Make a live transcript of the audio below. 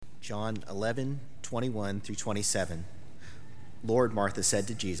John 11:21 through 27. Lord, Martha said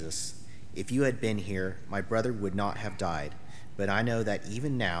to Jesus, "If you had been here, my brother would not have died. But I know that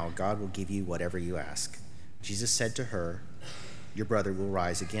even now God will give you whatever you ask." Jesus said to her, "Your brother will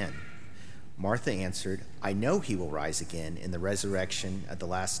rise again." Martha answered, "I know he will rise again in the resurrection at the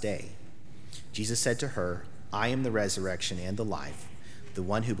last day." Jesus said to her, "I am the resurrection and the life. The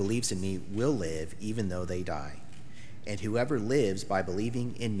one who believes in me will live even though they die. And whoever lives by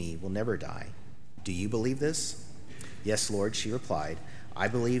believing in me will never die. Do you believe this?" "Yes, Lord," she replied. "I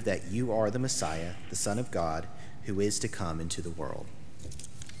believe that you are the Messiah, the Son of God, who is to come into the world."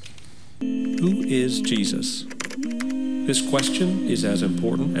 Who is Jesus? This question is as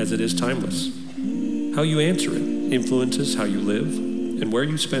important as it is timeless. How you answer it influences how you live and where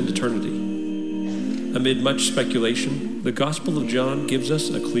you spend eternity. Amid much speculation, the Gospel of John gives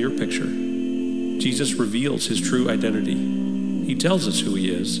us a clear picture. Jesus reveals his true identity. He tells us who he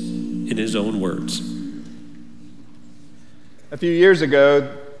is in his own words. A few years ago,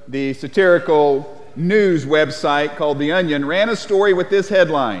 the satirical news website called The Onion ran a story with this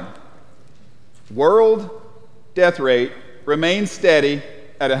headline: "World death rate remains steady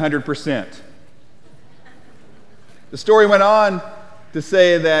at 100%. The story went on to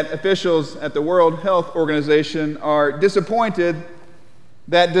say that officials at the World Health Organization are disappointed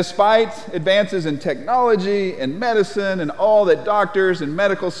that despite advances in technology and medicine and all that doctors and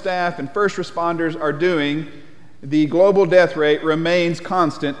medical staff and first responders are doing, the global death rate remains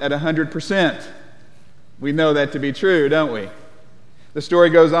constant at 100%. We know that to be true, don't we? The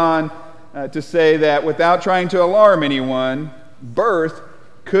story goes on to say that without trying to alarm anyone, birth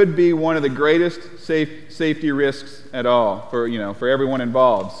could be one of the greatest safety risks at all for everyone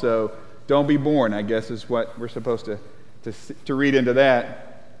involved. So don't be born, I guess, is what we're supposed to read into that.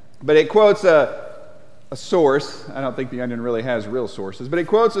 But it quotes a source. I don't think The Onion really has real sources, but it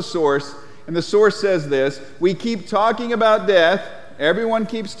quotes a source, and the source says this: "We keep talking about death, everyone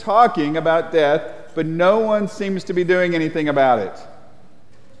keeps talking about death, but no one seems to be doing anything about it."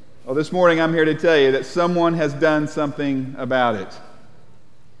 Well, this morning I'm here to tell you that someone has done something about it.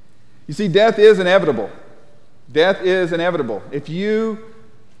 You see, death is inevitable. Death is inevitable. If you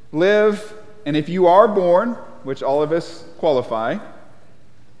live and if you are born, which all of us qualify,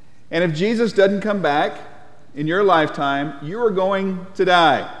 and if Jesus doesn't come back in your lifetime, you are going to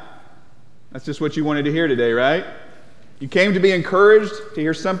die. That's just what you wanted to hear today, right? You came to be encouraged, to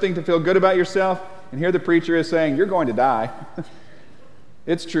hear something to feel good about yourself, and here the preacher is saying, you're going to die.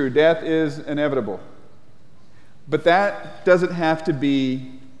 It's true, death is inevitable. But that doesn't have to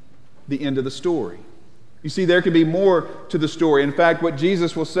be the end of the story. You see, there could be more to the story. In fact, what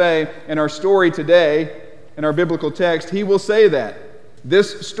Jesus will say in our story today, in our biblical text, he will say that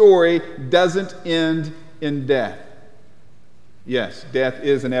this story doesn't end in death. Yes, death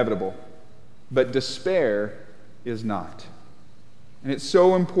is inevitable, but despair is not. And it's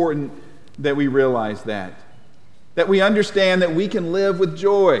so important that we realize that we understand that we can live with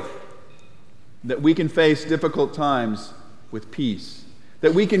joy, that we can face difficult times with peace,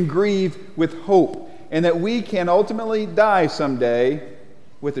 that we can grieve with hope, and that we can ultimately die someday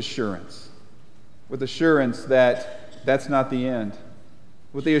with assurance that that's not the end,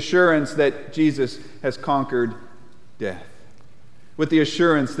 with the assurance that Jesus has conquered death, with the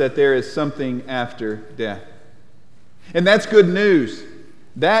assurance that there is something after death. And that's good news.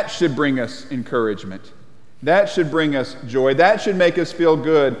 That should bring us encouragement. That should bring us joy. That should make us feel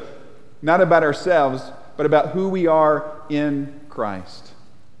good, not about ourselves, but about who we are in Christ.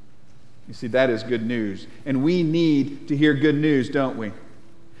 You see, that is good news. And we need to hear good news, don't we?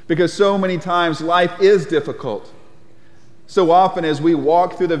 Because so many times life is difficult. So often as we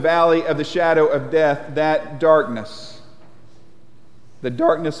walk through the valley of the shadow of death, that darkness, the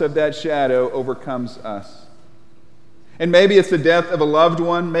darkness of that shadow overcomes us. And maybe it's the death of a loved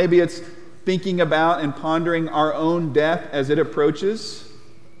one. Maybe it's thinking about and pondering our own death as it approaches.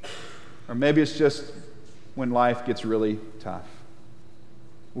 Or maybe it's just when life gets really tough.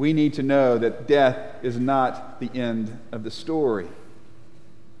 We need to know that death is not the end of the story,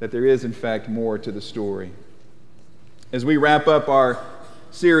 that there is, in fact, more to the story. As we wrap up our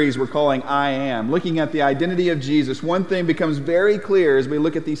series we're calling I Am, looking at the identity of Jesus, one thing becomes very clear as we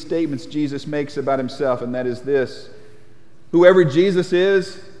look at these statements Jesus makes about himself, and that is this: whoever Jesus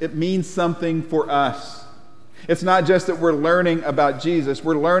is, it means something for us. It's not just that we're learning about Jesus,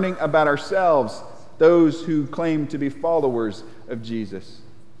 we're learning about ourselves, those who claim to be followers of Jesus.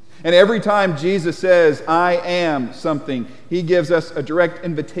 And every time Jesus says, I am something, he gives us a direct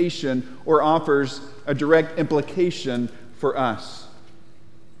invitation or offers a direct implication for us.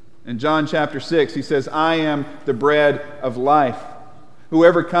 In John chapter 6, he says, I am the bread of life.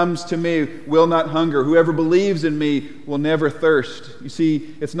 Whoever comes to me will not hunger. Whoever believes in me will never thirst. You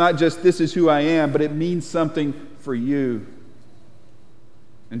see, it's not just this is who I am, but it means something for you.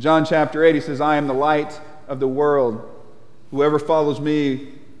 In John chapter 8, he says, I am the light of the world. Whoever follows me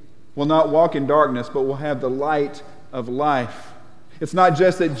will not walk in darkness, but will have the light of life. It's not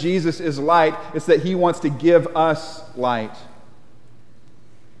just that Jesus is light, it's that he wants to give us light.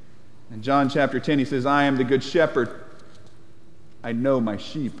 In John chapter 10, he says, I am the good shepherd. I know my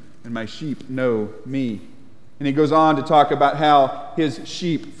sheep, and my sheep know me. And he goes on to talk about how his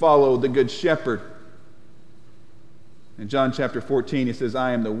sheep follow the good shepherd. In John chapter 14, he says,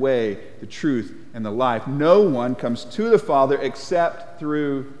 I am the way, the truth, and the life. No one comes to the Father except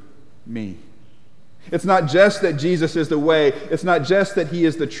through me. It's not just that Jesus is the way. It's not just that he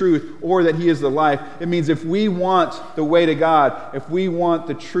is the truth or that he is the life. It means if we want the way to God, if we want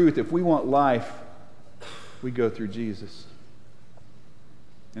the truth, if we want life, we go through Jesus.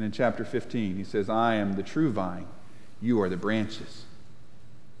 And in chapter 15, he says, I am the true vine. You are the branches.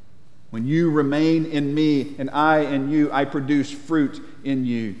 When you remain in me and I in you, I produce fruit in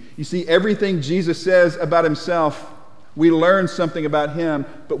you. You see, everything Jesus says about himself, we learn something about him,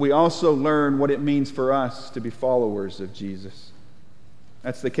 but we also learn what it means for us to be followers of Jesus.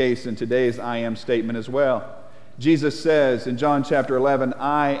 That's the case in today's I am statement as well. Jesus says in John chapter 11,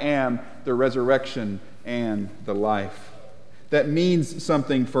 I am the resurrection and the life. That means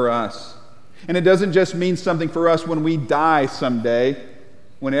something for us. And it doesn't just mean something for us when we die someday,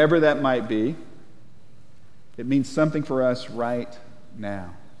 whenever that might be. It means something for us right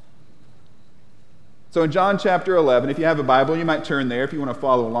now. So in John chapter 11, if you have a Bible, you might turn there if you want to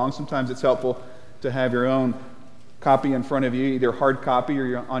follow along. Sometimes it's helpful to have your own copy in front of you, either hard copy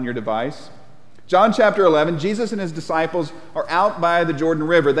or on your device. John chapter 11, Jesus and his disciples are out by the Jordan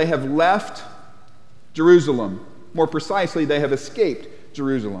River. They have left Jerusalem. More precisely, they have escaped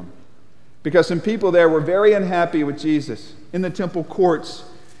Jerusalem because some people there were very unhappy with Jesus. In the temple courts,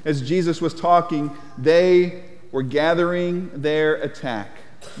 as Jesus was talking, they were gathering their attack,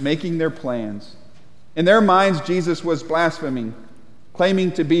 making their plans. In their minds, Jesus was blaspheming,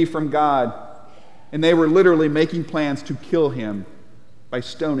 claiming to be from God, and they were literally making plans to kill him by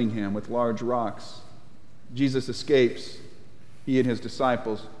stoning him with large rocks. Jesus escapes, he and his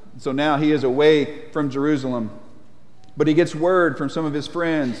disciples. So now he is away from Jerusalem. But he gets word from some of his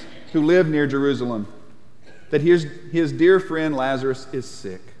friends who live near Jerusalem that his dear friend Lazarus is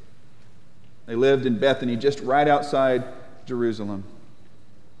sick. They lived in Bethany, just right outside Jerusalem.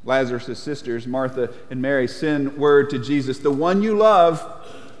 Lazarus' sisters, Martha and Mary, send word to Jesus, the one you love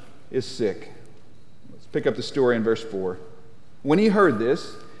is sick. Let's pick up the story in verse 4. When he heard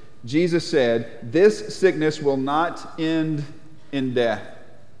this, Jesus said, this sickness will not end in death.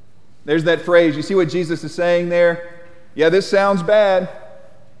 There's that phrase. You see what Jesus is saying there? Yeah, this sounds bad.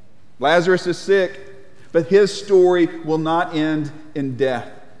 Lazarus is sick, but his story will not end in death.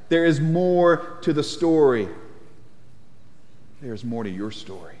 There is more to the story. There is more to your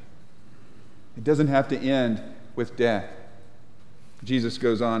story. It doesn't have to end with death. Jesus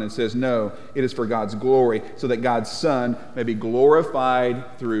goes on and says, no, it is for God's glory, so that God's Son may be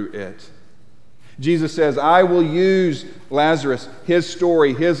glorified through it. Jesus says, I will use Lazarus, his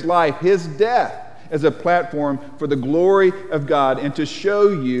story, his life, his death, as a platform for the glory of God and to show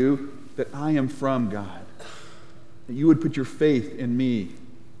you that I am from God, that you would put your faith in me.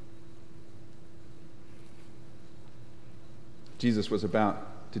 Jesus was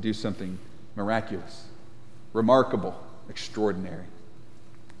about to do something miraculous, remarkable, extraordinary.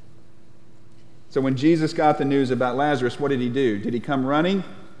 So when Jesus got the news about Lazarus, what did he do? Did he come running?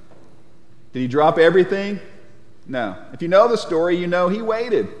 Did he drop everything? No. If you know the story, you know he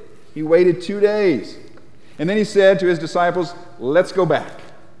waited. He waited 2 days. And then he said to his disciples, let's go back.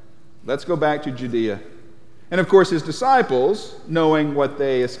 Let's go back to Judea. And of course, his disciples, knowing what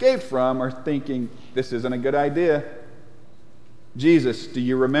they escaped from, are thinking, this isn't a good idea. Jesus, do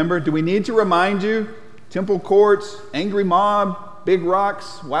you remember? Do we need to remind you? Temple courts, angry mob, big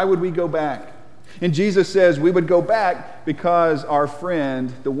rocks. Why would we go back? And Jesus says we would go back because our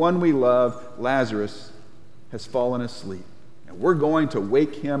friend, the one we love, Lazarus, has fallen asleep. And we're going to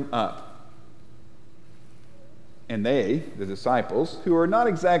wake him up. And they, the disciples, who are not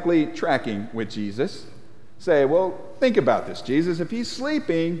exactly tracking with Jesus, say, well, think about this, Jesus. If he's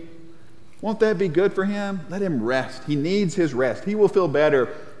sleeping, won't that be good for him? Let him rest. He needs his rest. He will feel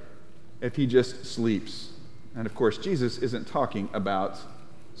better if he just sleeps. And of course, Jesus isn't talking about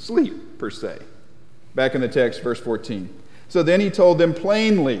sleep per se. Back in the text, verse 14. So then he told them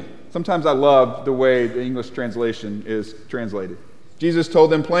plainly. Sometimes I love the way the English translation is translated. Jesus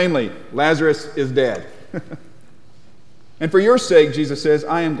told them plainly, Lazarus is dead. And for your sake, Jesus says,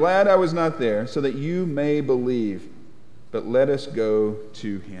 I am glad I was not there, so that you may believe. But let us go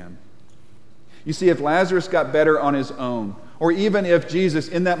to him. You see, if Lazarus got better on his own, or even if Jesus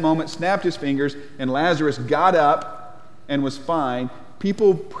in that moment snapped his fingers and Lazarus got up and was fine,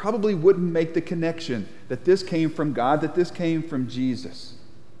 people probably wouldn't make the connection that this came from God, that this came from Jesus.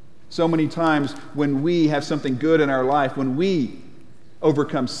 So many times when we have something good in our life, when we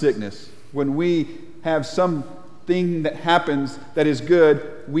overcome sickness, when we have something that happens that is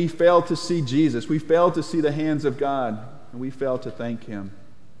good, we fail to see Jesus. We fail to see the hands of God, and we fail to thank him.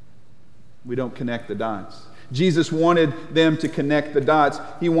 We don't connect the dots. Jesus wanted them to connect the dots.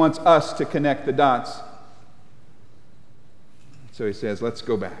 He wants us to connect the dots. So he says, let's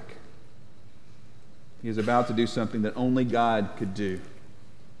go back. He is about to do something that only God could do,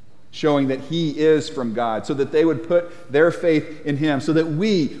 showing that he is from God, so that they would put their faith in him, so that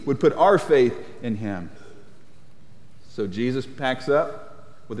we would put our faith in him. So Jesus packs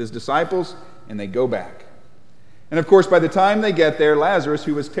up with his disciples, and they go back. And of course, by the time they get there, Lazarus,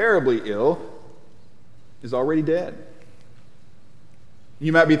 who was terribly ill, is already dead.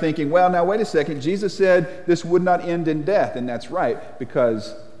 You might be thinking, well, now wait a second. Jesus said this would not end in death, and that's right,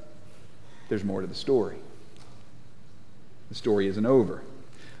 because there's more to the story. The story isn't over.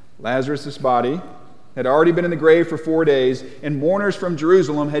 Lazarus' body had already been in the grave for 4 days, and mourners from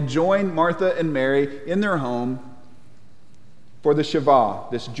Jerusalem had joined Martha and Mary in their home for the Shavah,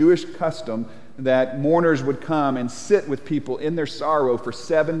 this Jewish custom that mourners would come and sit with people in their sorrow for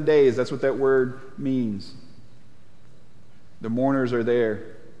 7 days. That's what that word means. The mourners are there.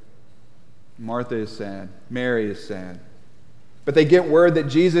 Martha is sad. Mary is sad. But they get word that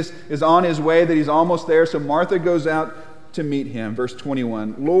Jesus is on his way, that he's almost there, so Martha goes out to meet him. Verse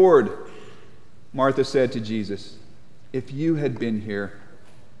 21, Lord, Martha said to Jesus, if you had been here,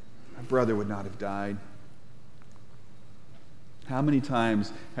 my brother would not have died. How many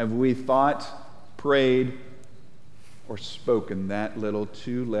times have we thought, prayed, or spoken that little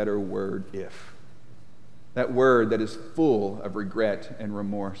 2-letter word, if? That word that is full of regret and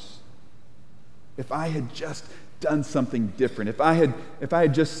remorse. If I had just done something different, if I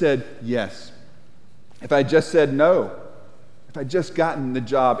had just said yes, if I had just said no, if I'd just gotten the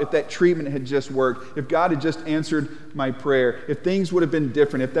job, if that treatment had just worked, if God had just answered my prayer, if things would have been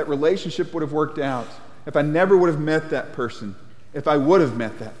different, if that relationship would have worked out, if I never would have met that person, if I would have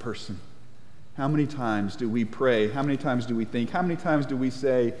met that person. How many times do we pray? How many times do we think? How many times do we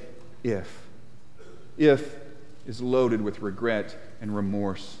say, if? If is loaded with regret and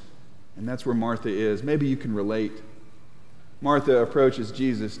remorse. And that's where Martha is. Maybe you can relate. Martha approaches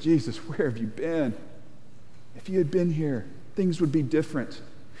Jesus. Jesus, where have you been? If you had been here, things would be different.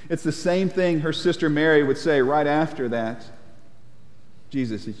 It's the same thing her sister Mary would say right after that.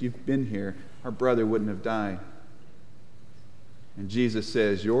 Jesus, if you've been here, our brother wouldn't have died. And Jesus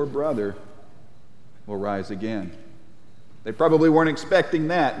says, your brother will rise again. They probably weren't expecting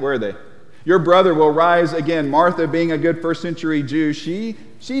that, were they? Your brother will rise again. Martha, being a good first century Jew, she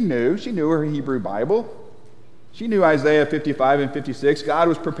knew her Hebrew Bible. She knew Isaiah 55 and 56. God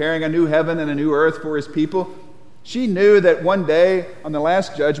was preparing a new heaven and a new earth for his people. She knew that one day, on the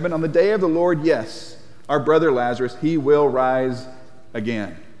last judgment, on the day of the Lord, yes, our brother Lazarus, he will rise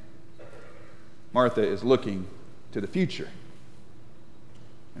again. Martha is looking to the future.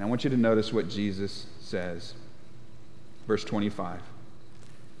 And I want you to notice what Jesus says. Verse 25.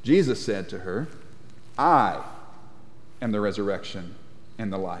 Jesus said to her, I am the resurrection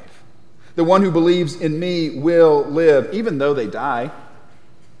and the life. The one who believes in me will live, even though they die.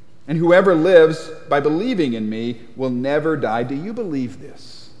 And whoever lives by believing in me will never die. Do you believe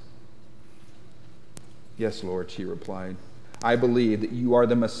this? Yes, Lord, she replied. I believe that you are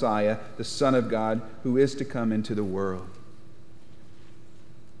the Messiah, the Son of God, who is to come into the world.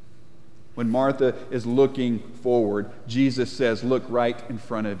 When Martha is looking forward, Jesus says, look right in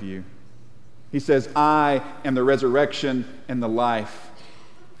front of you. He says, I am the resurrection and the life.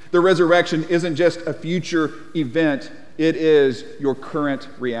 The resurrection isn't just a future event. It is your current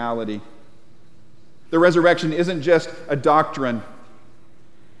reality. The resurrection isn't just a doctrine.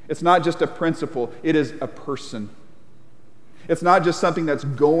 It's not just a principle. It is a person. It's not just something that's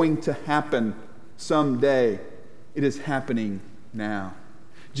going to happen someday. It is happening now.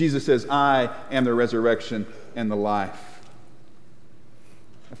 Jesus says, I am the resurrection and the life.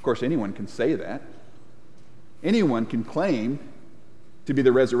 Of course, anyone can say that. Anyone can claim to be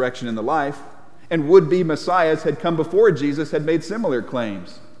the resurrection and the life, and would-be messiahs had come before Jesus had made similar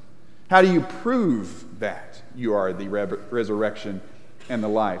claims. How do you prove that you are the resurrection and the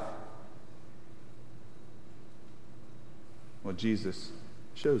life? Well, Jesus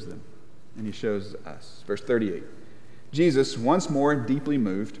shows them, and he shows us. Verse 38. Jesus, once more deeply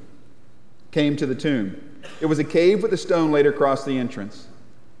moved, came to the tomb. It was a cave with a stone laid across the entrance.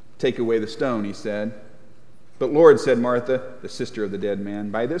 "Take away the stone," he said. "But Lord," said Martha, the sister of the dead man,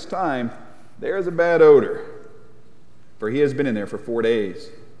 "by this time there is a bad odor, for he has been in there for 4 days."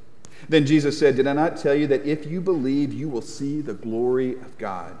 Then Jesus said, "Did I not tell you that if you believe, you will see the glory of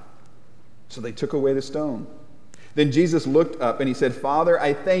God?" So they took away the stone. Then Jesus looked up and he said, "Father,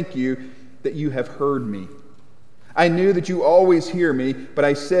 I thank you that you have heard me. I knew that you always hear me, but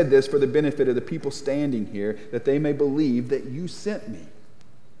I said this for the benefit of the people standing here, that they may believe that you sent me."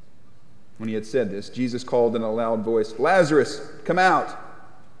 When he had said this, Jesus called in a loud voice, "Lazarus, come out!"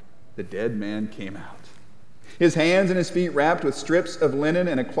 The dead man came out, his hands and his feet wrapped with strips of linen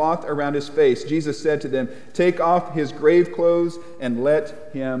and a cloth around his face. Jesus said to them, "Take off his grave clothes and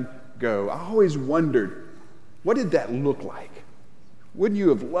let him go." I always wondered, what did that look like? Wouldn't you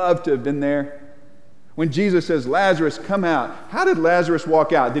have loved to have been there? When Jesus says, "Lazarus, come out," how did Lazarus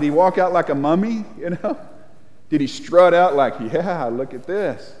walk out? Did he walk out like a mummy, Did he strut out like, "Yeah, look at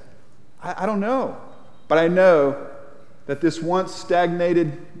this"? I don't know. But I know that this once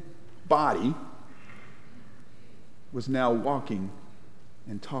stagnated body was now walking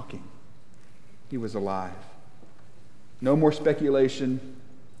and talking. He was alive. No more speculation.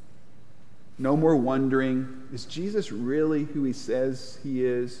 No more wondering, is Jesus really who he says he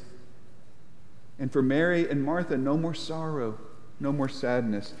is? And for Mary and Martha, no more sorrow, no more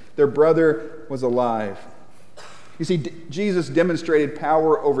sadness. Their brother was alive. You see, Jesus demonstrated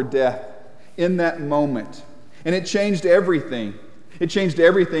power over death in that moment. And it changed everything. It changed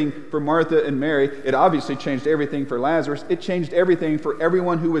everything for Martha and Mary. It obviously changed everything for Lazarus. It changed everything for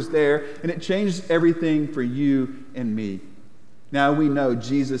everyone who was there. And it changed everything for you and me. Now we know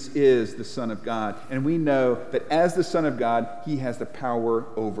Jesus is the Son of God. And we know that as the Son of God, he has the power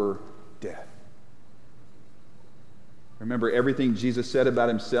over death. Remember, everything Jesus said about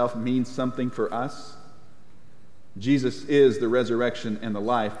himself means something for us. Jesus is the resurrection and the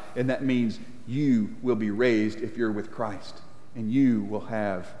life, and that means you will be raised if you're with Christ, and you will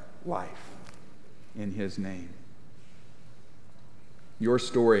have life in his name. Your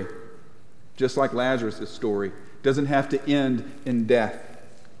story, just like Lazarus' story, doesn't have to end in death.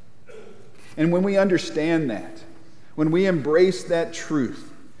 And when we understand that, when we embrace that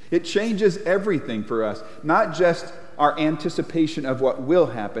truth, it changes everything for us. Not just our anticipation of what will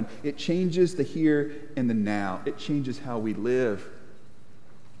happen. It changes the here and the now. It changes how we live.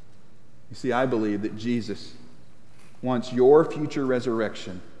 You see, I believe that Jesus wants your future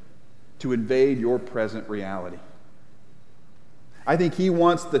resurrection to invade your present reality. I think he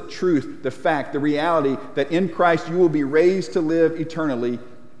wants the truth, the fact, the reality that in Christ you will be raised to live eternally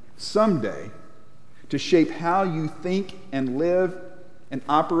someday to shape how you think and live and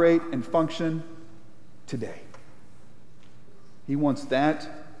operate and function today. He wants that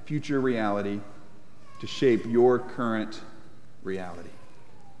future reality to shape your current reality.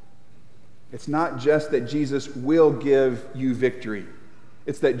 It's not just that Jesus will give you victory.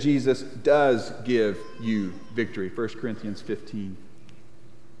 It's that Jesus does give you victory. 1 Corinthians 15.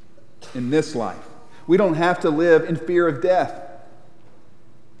 In this life, we don't have to live in fear of death.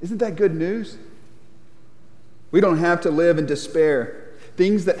 Isn't that good news? We don't have to live in despair.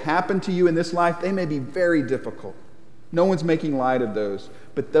 Things that happen to you in this life, they may be very difficult. No one's making light of those.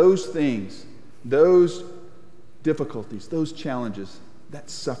 But those things, those difficulties, those challenges, that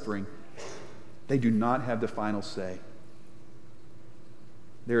suffering, they do not have the final say.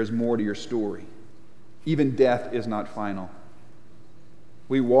 There is more to your story. Even death is not final.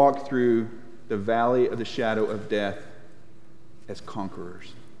 We walk through the valley of the shadow of death as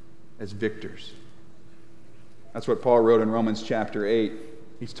conquerors, as victors. That's what Paul wrote in Romans chapter 8.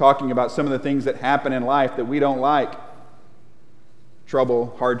 He's talking about some of the things that happen in life that we don't like.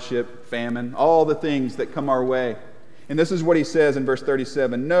 Trouble, hardship, famine, all the things that come our way. And this is what he says in verse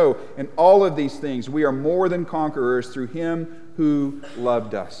 37. "No, in all of these things we are more than conquerors through him who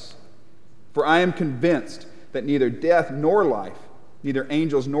loved us. For I am convinced that neither death nor life, neither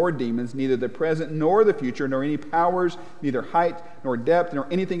angels nor demons, neither the present nor the future, nor any powers, neither height nor depth, nor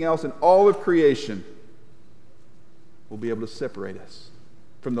anything else in all of creation will be able to separate us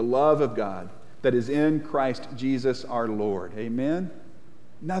from the love of God that is in Christ Jesus our Lord." Amen?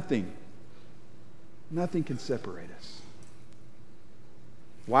 Nothing can separate us.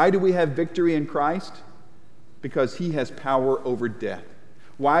 Why do we have victory in Christ? Because he has power over death.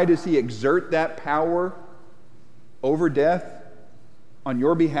 Why does he exert that power over death on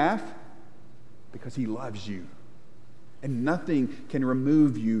your behalf? Because he loves you. And nothing can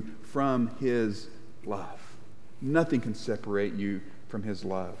remove you from his love. Nothing can separate you from his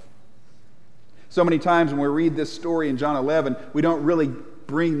love. So many times when we read this story in John 11, we don't really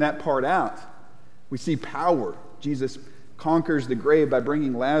bring that part out. We see power. Jesus conquers the grave by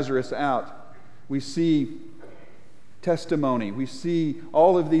bringing Lazarus out. We see testimony. We see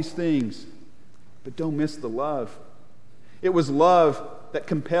all of these things. But don't miss the love. It was love that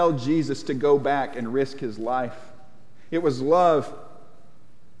compelled Jesus to go back and risk his life. It was love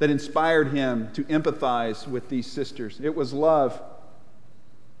that inspired him to empathize with these sisters. It was love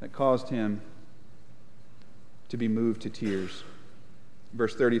that caused him to be moved to tears.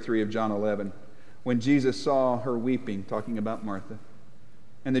 Verse 33 of John 11. When Jesus saw her weeping, talking about Martha,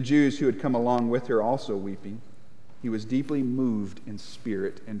 and the Jews who had come along with her also weeping, he was deeply moved in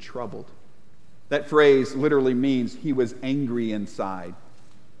spirit and troubled. That phrase literally means he was angry inside.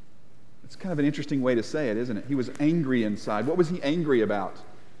 It's kind of an interesting way to say it, isn't it? He was angry inside. What was he angry about?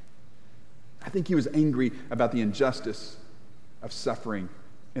 I think he was angry about the injustice of suffering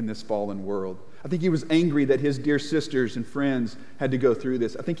in this fallen world. I think he was angry that his dear sisters and friends had to go through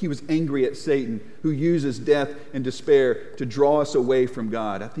this. I think he was angry at Satan, who uses death and despair to draw us away from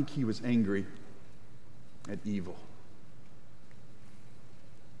God. I think he was angry at evil.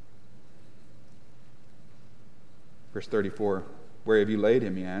 Verse 34, where have you laid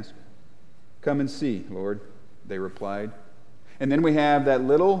him, he asked. Come and see, Lord, they replied. And then we have that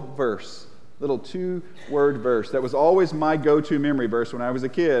little verse, little 2-word verse that was always my go-to memory verse when I was a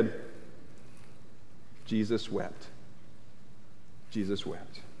kid. Jesus wept. Jesus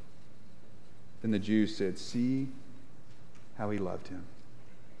wept. Then the Jews said, see how he loved him.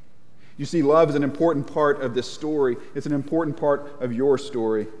 You see, love is an important part of this story. It's an important part of your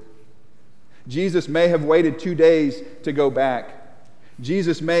story. Jesus may have waited 2 days to go back.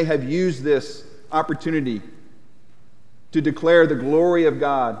 Jesus may have used this opportunity to declare the glory of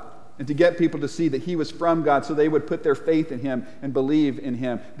God and to get people to see that he was from God so they would put their faith in him and believe in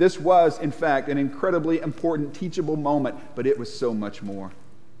him. This was, in fact, an incredibly important, teachable moment, but it was so much more.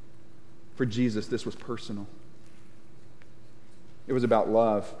 For Jesus, this was personal. It was about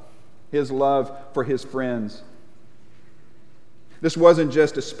love, his love for his friends. This wasn't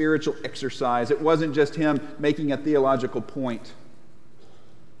just a spiritual exercise. It wasn't just him making a theological point.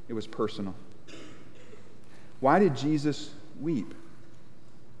 It was personal. Why did Jesus weep?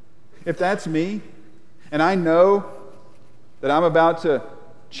 If that's me, and I know that I'm about to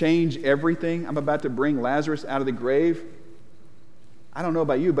change everything, I'm about to bring Lazarus out of the grave, I don't know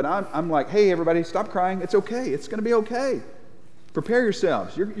about you, but I'm like, hey, everybody, stop crying. It's okay. It's going to be okay. Prepare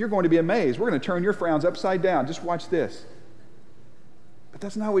yourselves. You're going to be amazed. We're going to turn your frowns upside down. Just watch this. But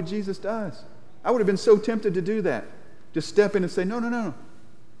that's not what Jesus does. I would have been so tempted to do that. Just step in and say, no.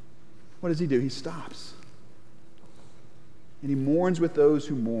 What does he do? He stops. And he mourns with those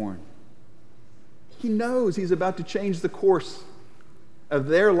who mourn. He knows he's about to change the course of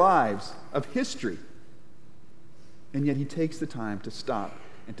their lives, of history. And yet he takes the time to stop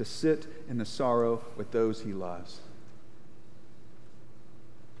and to sit in the sorrow with those he loves.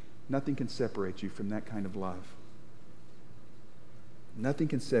 Nothing can separate you from that kind of love. Nothing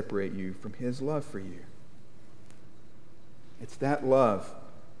can separate you from his love for you. It's that love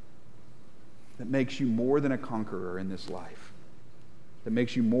that makes you more than a conqueror in this life, that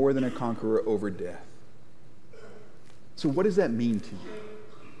makes you more than a conqueror over death. So what does that mean to you?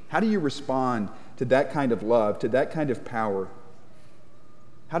 How do you respond to that kind of love, to that kind of power?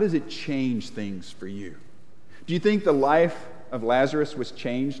 How does it change things for you? Do you think the life of Lazarus was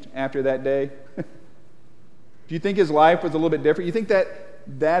changed after that day? Do you think his life was a little bit different? You think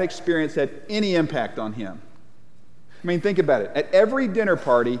that experience had any impact on him? I mean, think about it. At every dinner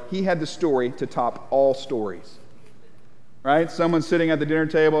party, he had the story to top all stories. Right? Someone's sitting at the dinner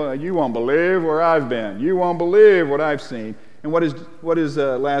table, you won't believe where I've been. You won't believe what I've seen. And what does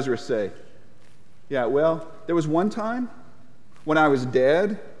Lazarus say? Yeah, well, there was one time when I was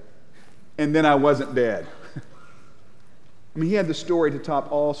dead, and then I wasn't dead. I mean, he had the story to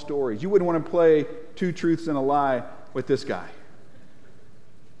top all stories. You wouldn't want to play two truths and a lie with this guy.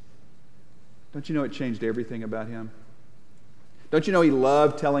 Don't you know it changed everything about him? Don't you know he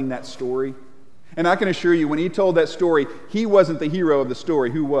loved telling that story? And I can assure you, when he told that story, he wasn't the hero of the story.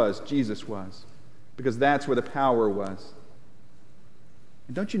 Who was? Jesus was. Because that's where the power was.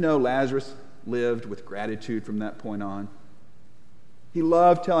 And don't you know Lazarus lived with gratitude from that point on? He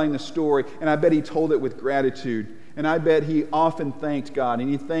loved telling the story, and I bet he told it with gratitude. And I bet he often thanked God, and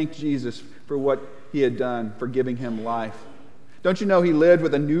he thanked Jesus for what he had done, for giving him life. Don't you know he lived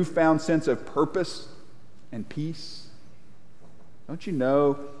with a newfound sense of purpose and peace? Don't you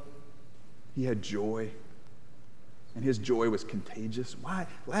know he had joy? And his joy was contagious. Why,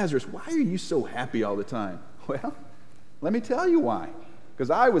 Lazarus, why are you so happy all the time? Well, let me tell you why. Because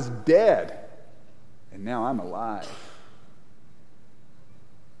I was dead, and now I'm alive.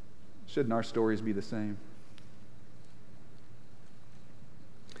 Shouldn't our stories be the same?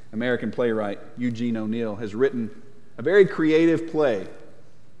 American playwright Eugene O'Neill has written a very creative play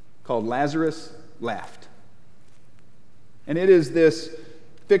called Lazarus Laughed. And it is this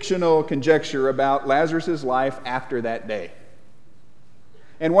fictional conjecture about Lazarus' life after that day.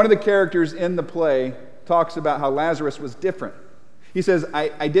 And one of the characters in the play talks about how Lazarus was different. He says,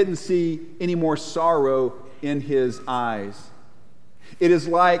 I didn't see any more sorrow in his eyes. It is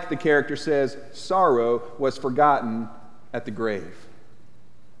like, the character says, sorrow was forgotten at the grave.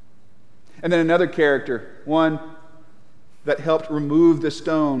 And then another character, one that helped remove the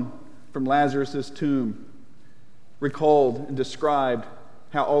stone from Lazarus' tomb, recalled and described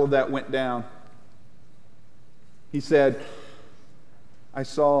how all of that went down. He said, I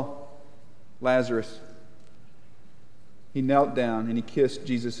saw Lazarus. He knelt down and he kissed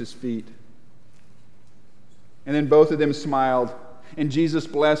Jesus' feet. And then both of them smiled, and Jesus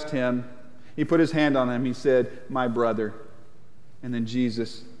blessed him. He put his hand on him. He said, my brother. And then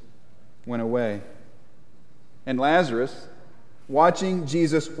Jesus went away. And Lazarus, watching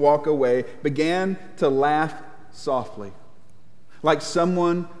Jesus walk away, began to laugh softly, like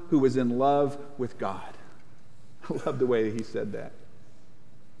someone who was in love with God. I love the way he said that.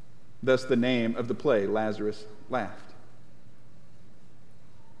 Thus the name of the play, Lazarus Laughed.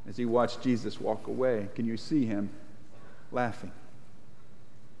 As he watched Jesus walk away, can you see him laughing?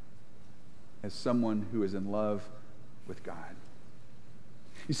 As someone who is in love with God.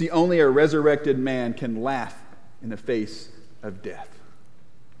 You see, only a resurrected man can laugh in the face of death.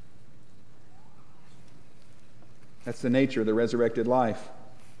 That's the nature of the resurrected life.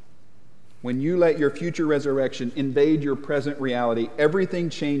 When you let your future resurrection invade your present reality, everything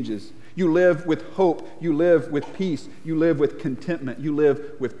changes. You live with hope. You live with peace. You live with contentment. You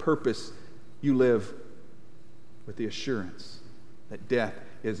live with purpose. You live with the assurance that death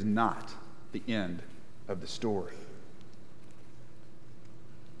is not the end of the story.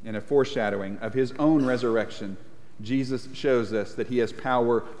 In a foreshadowing of his own resurrection, Jesus shows us that he has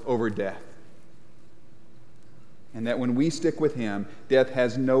power over death. And that when we stick with him, death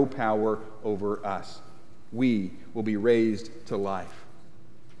has no power over us. We will be raised to life.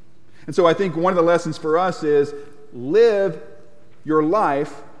 And so I think one of the lessons for us is live your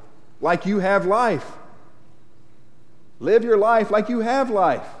life like you have life. Live your life like you have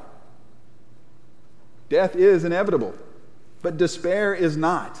life. Death is inevitable, but despair is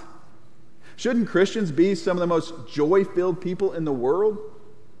not. Shouldn't Christians be some of the most joy-filled people in the world?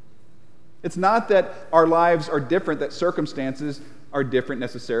 It's not that our lives are different, that circumstances are different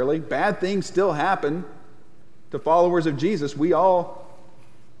necessarily. Bad things still happen to followers of Jesus. We all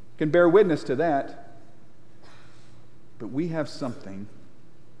can bear witness to that. But we have something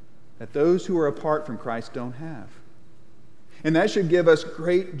that those who are apart from Christ don't have. And that should give us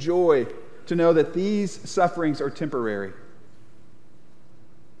great joy to know that these sufferings are temporary.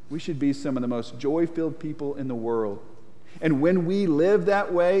 We should be some of the most joy-filled people in the world. And when we live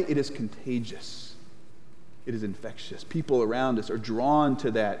that way, it is contagious. It is infectious. People around us are drawn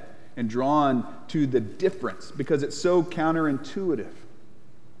to that and drawn to the difference because it's so counterintuitive.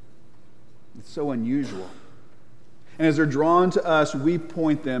 It's so unusual. And as they're drawn to us, we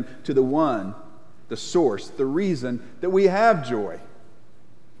point them to the one, the source, the reason that we have joy,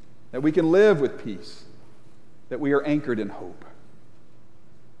 that we can live with peace, that we are anchored in hope.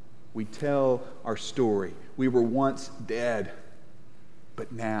 We tell our story. We were once dead,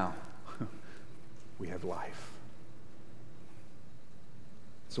 but now we have life.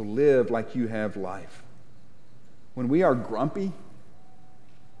 So live like you have life. When we are grumpy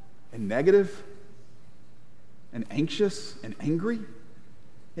and negative and anxious and angry,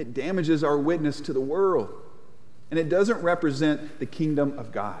 it damages our witness to the world. And it doesn't represent the kingdom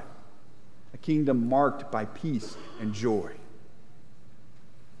of God, a kingdom marked by peace and joy.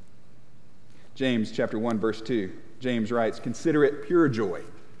 James chapter 1, verse 2, James writes, "Consider it pure joy,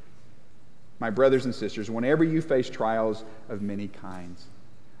 my brothers and sisters, whenever you face trials of many kinds."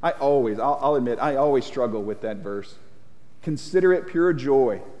 I'll admit, I always struggle with that verse. Consider it pure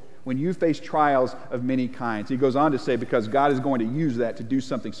joy when you face trials of many kinds. He goes on to say, because God is going to use that to do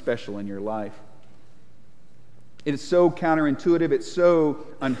something special in your life. It is so counterintuitive, it's so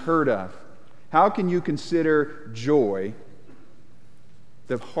unheard of. How can you consider joy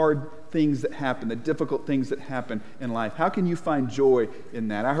the hard things that happen, the difficult things that happen in life? How can you find joy in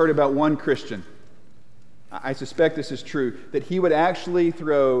that? I heard about one Christian, I suspect this is true, that he would actually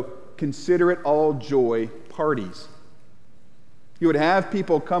throw consider it all joy parties. He would have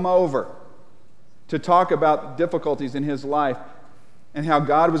people come over to talk about difficulties in his life, and how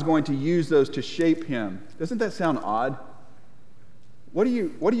God was going to use those to shape him. Doesn't that sound odd? What do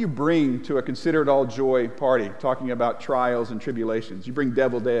you bring to a consider it all joy party, talking about trials and tribulations? You bring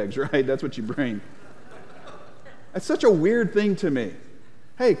deviled eggs, right? That's what you bring. That's such a weird thing to me.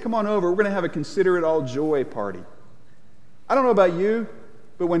 Hey, come on over. We're going to have a consider it all joy party. I don't know about you,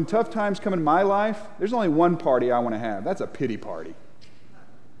 but when tough times come in my life, there's only one party I want to have. That's a pity party,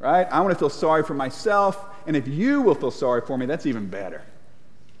 right? I want to feel sorry for myself, and if you will feel sorry for me, that's even better.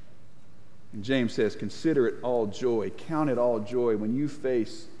 And James says, consider it all joy, count it all joy when you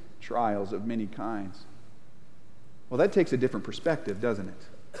face trials of many kinds. Well, that takes a different perspective, doesn't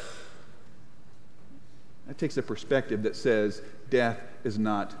it? That takes a perspective that says death is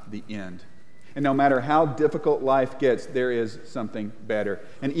not the end. And no matter how difficult life gets, there is something better.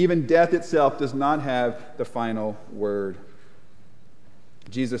 And even death itself does not have the final word.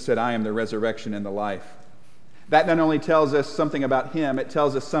 Jesus said, I am the resurrection and the life. That not only tells us something about him, it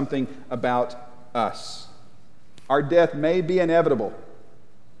tells us something about us. Our death may be inevitable,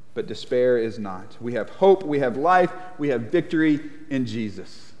 but despair is not. We have hope, we have life, we have victory in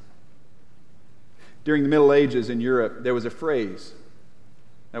Jesus. During the Middle Ages in Europe, there was a phrase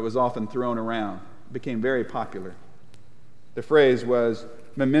that was often thrown around. It became very popular. The phrase was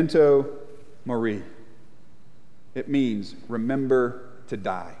memento mori. It means remember to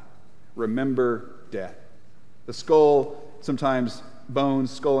die. Remember death. The skull, sometimes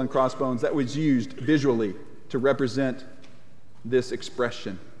bones, skull and crossbones, that was used visually to represent this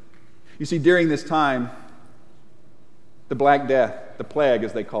expression. You see, during this time, the Black Death, the plague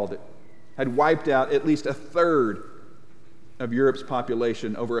as they called it, had wiped out at least a third of Europe's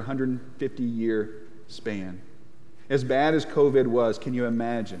population over a 150-year span. As bad as COVID was, can you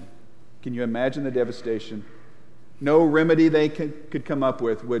imagine? Can you imagine the devastation? No remedy they could come up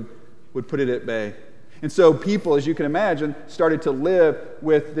with would put it at bay. And so people, as you can imagine, started to live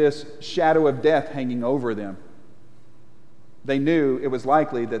with this shadow of death hanging over them. They knew it was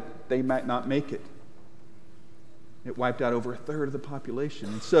likely that they might not make it. It wiped out over a third of the population.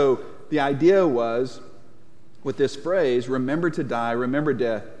 And so the idea was, with this phrase, remember to die, remember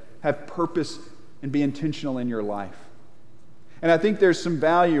death, have purpose and be intentional in your life. And I think there's some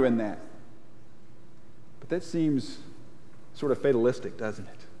value in that. But that seems sort of fatalistic, doesn't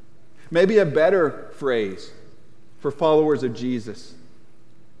it? Maybe a better phrase for followers of Jesus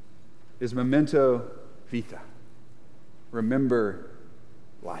is memento vita. Remember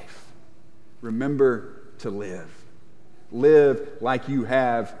life. Remember to live. Live like you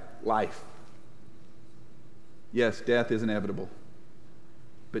have life. Yes, death is inevitable,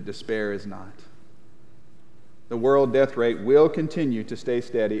 but despair is not. The world death rate will continue to stay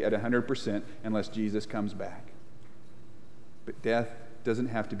steady at 100% unless Jesus comes back. But death doesn't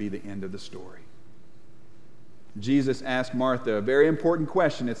have to be the end of the story. Jesus asked Martha a very important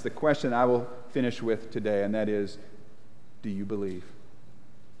question. It's the question I will finish with today, and that is, do you believe?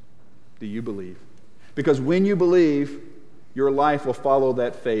 Do you believe? Because when you believe, your life will follow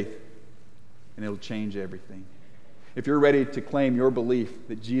that faith, and it'll change everything. If you're ready to claim your belief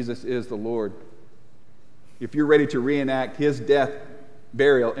that Jesus is the Lord, if you're ready to reenact his death,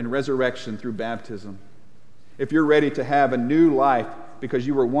 burial, and resurrection through baptism, if you're ready to have a new life because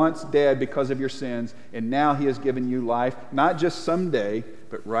you were once dead because of your sins, and now he has given you life, not just someday,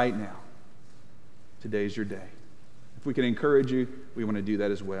 but right now. Today's your day. If we can encourage you, we want to do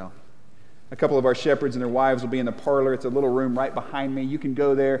that as well. A couple of our shepherds and their wives will be in the parlor. It's a little room right behind me. You can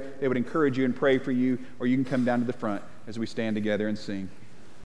go there. They would encourage you and pray for you, or you can come down to the front as we stand together and sing.